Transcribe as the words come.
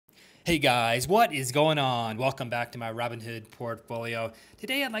Hey guys, what is going on? Welcome back to my Robinhood portfolio.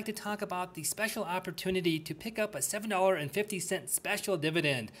 Today I'd like to talk about the special opportunity to pick up a $7.50 special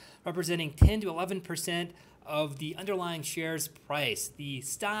dividend, representing 10 to 11% of the underlying share's price. The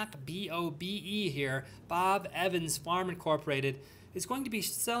stock BOBE here, Bob Evans Farm Incorporated, is going to be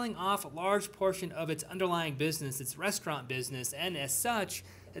selling off a large portion of its underlying business, its restaurant business, and as such,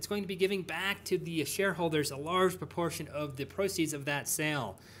 it's going to be giving back to the shareholders a large proportion of the proceeds of that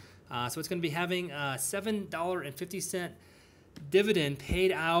sale. So it's going to be having a $7.50 dividend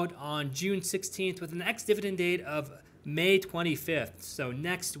paid out on June 16th with an ex-dividend date of May 25th, so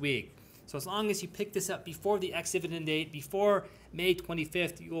next week. So as long as you pick this up before the ex-dividend date, before May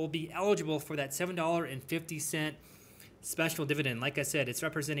 25th, you will be eligible for that $7.50 special dividend. Like I said, it's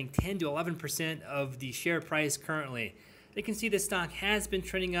representing 10 to 11% of the share price currently. You can see the stock has been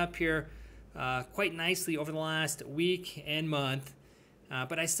trending up here quite nicely over the last week and month.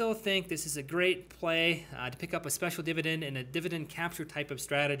 But I still think this is a great play to pick up a special dividend and a dividend capture type of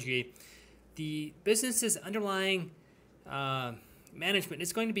strategy. The business's underlying management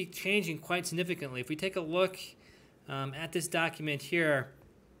is going to be changing quite significantly. If we take a look at this document here,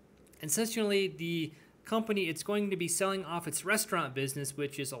 essentially the company, it's going to be selling off its restaurant business,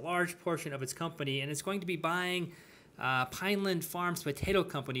 which is a large portion of its company, and it's going to be buying Pineland Farms Potato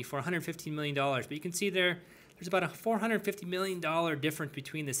Company for $115 million. But you can see there's about a $450 million difference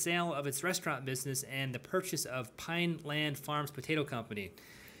between the sale of its restaurant business and the purchase of Pineland Farms Potato Company.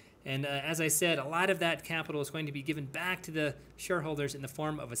 And as I said, a lot of that capital is going to be given back to the shareholders in the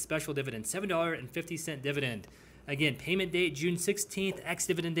form of a special dividend, $7.50 dividend. Again, payment date June 16th,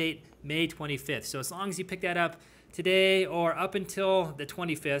 ex-dividend date May 25th. So as long as you pick that up today or up until the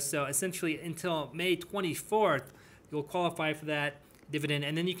 25th, so essentially until May 24th, you'll qualify for that dividend,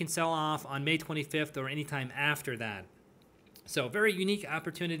 and then you can sell off on May 25th or anytime after that. So very unique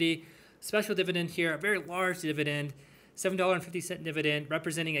opportunity, special dividend here, a very large dividend, $7.50 dividend,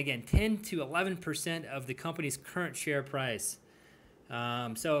 representing again 10 to 11% of the company's current share price.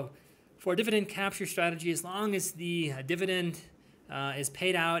 So for a dividend capture strategy, as long as the dividend is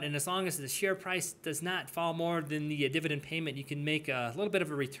paid out and as long as the share price does not fall more than the dividend payment, you can make a little bit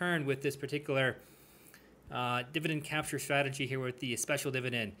of a return with this particular dividend capture strategy here with the special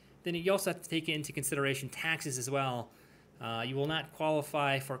dividend. Then you also have to take into consideration taxes as well. You will not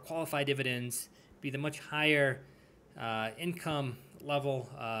qualify for qualified dividends, be the much higher income level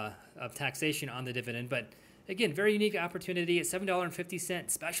of taxation on the dividend. But again, very unique opportunity at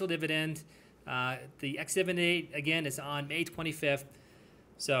 $7.50 special dividend. The ex-dividend date, again, is on May 25th.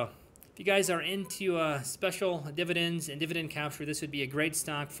 So if you guys are into special dividends and dividend capture, this would be a great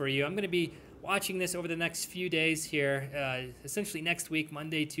stock for you. I'm going to be watching this over the next few days here, essentially next week,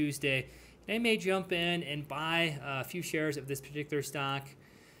 Monday, Tuesday. And I may jump in and buy a few shares of this particular stock.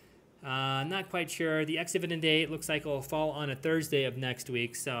 Not quite sure. The ex-dividend date looks like it will fall on a Thursday of next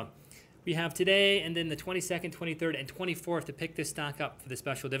week. So we have today and then the 22nd, 23rd, and 24th to pick this stock up for the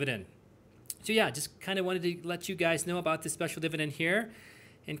special dividend. So yeah, just kind of wanted to let you guys know about this special dividend here.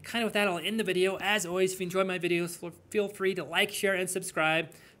 And kind of with that, I'll end the video. As always, if you enjoy my videos, feel free to like, share, and subscribe.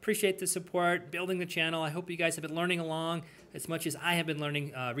 Appreciate the support, building the channel. I hope you guys have been learning along as much as I have been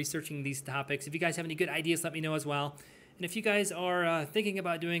learning, researching these topics. If you guys have any good ideas, let me know as well. And if you guys are thinking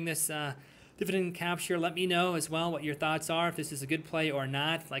about doing this dividend capture, let me know as well what your thoughts are, if this is a good play or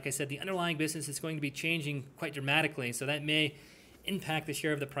not. Like I said, the underlying business is going to be changing quite dramatically, so that may impact the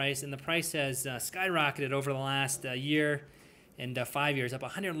share of the price. And the price has skyrocketed over the last year and 5 years, up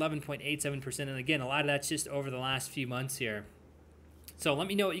 111.87%. And again, a lot of that's just over the last few months here. So let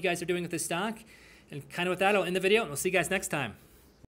me know what you guys are doing with this stock. And kind of with that, I'll end the video, and we'll see you guys next time.